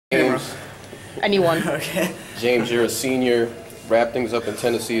Anyone. Okay. James, you're a senior. Wrap things up in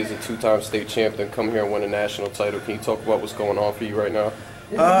Tennessee as a two-time state champ, then come here and win a national title. Can you talk about what's going on for you right now?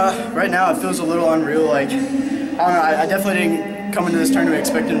 Right now it feels a little unreal. Like, I don't know, I definitely didn't come into this tournament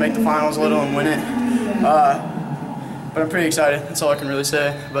expecting to make the finals, let alone win it. But I'm pretty excited. That's all I can really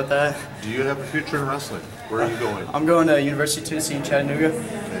say about that. Do you have a future in wrestling? Where are you going? I'm going to University of Tennessee in Chattanooga.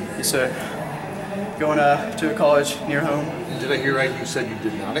 Okay. Yes, sir. Going to a college near home. Did I hear right? You said you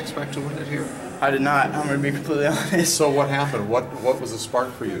did not expect to win it here? I did not. I'm going to be completely honest. So what happened? What was the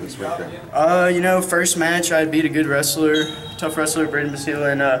spark for you this weekend? You know, first match I beat a good wrestler, tough wrestler, Braden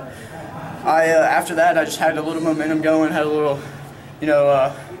Basila, and after that I just had a little momentum going, had a little,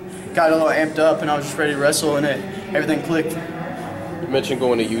 got a little amped up, and I was just ready to wrestle, and everything clicked. You mentioned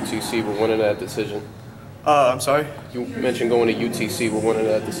going to UTC, but winning that decision. I'm sorry? You mentioned going to UTC, but winning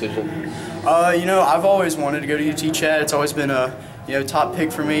that decision. I've always wanted to go to UT Chat. It's always been a top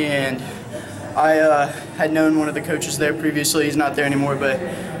pick for me, and I had known one of the coaches there previously. He's not there anymore, but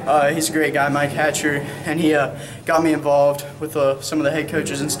he's a great guy, Mike Hatcher, and he got me involved with some of the head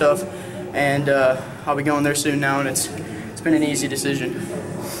coaches and stuff, and I'll be going there soon now, and it's been an easy decision.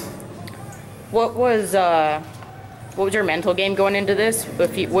 What was your mental game going into this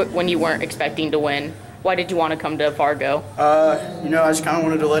when you weren't expecting to win? Why did you want to come to Fargo? I just kind of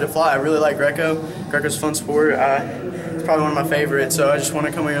wanted to let it fly. I really like Greco. Greco's a fun sport. It's probably one of my favorites, so I just want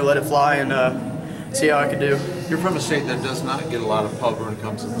to come here and let it fly and see how I can do. You're from a state that does not get a lot of pub when it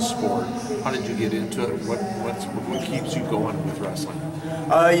comes to the sport. How did you get into it? What keeps you going with wrestling?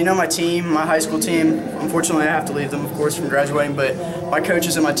 My team, my high school team, unfortunately I have to leave them, of course, from graduating, but my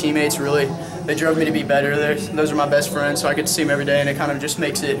coaches and my teammates really, they drove me to be better. Those are my best friends, so I get to see them every day, and it kind of just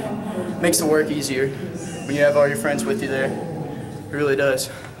makes the work easier when you have all your friends with you there. It really does.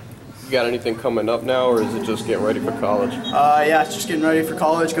 You got anything coming up now, or is it just getting ready for college? Yeah, just getting ready for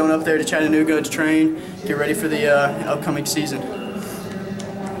college, going up there to Chattanooga to train, get ready for the upcoming season.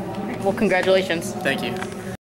 Well, congratulations. Thank you.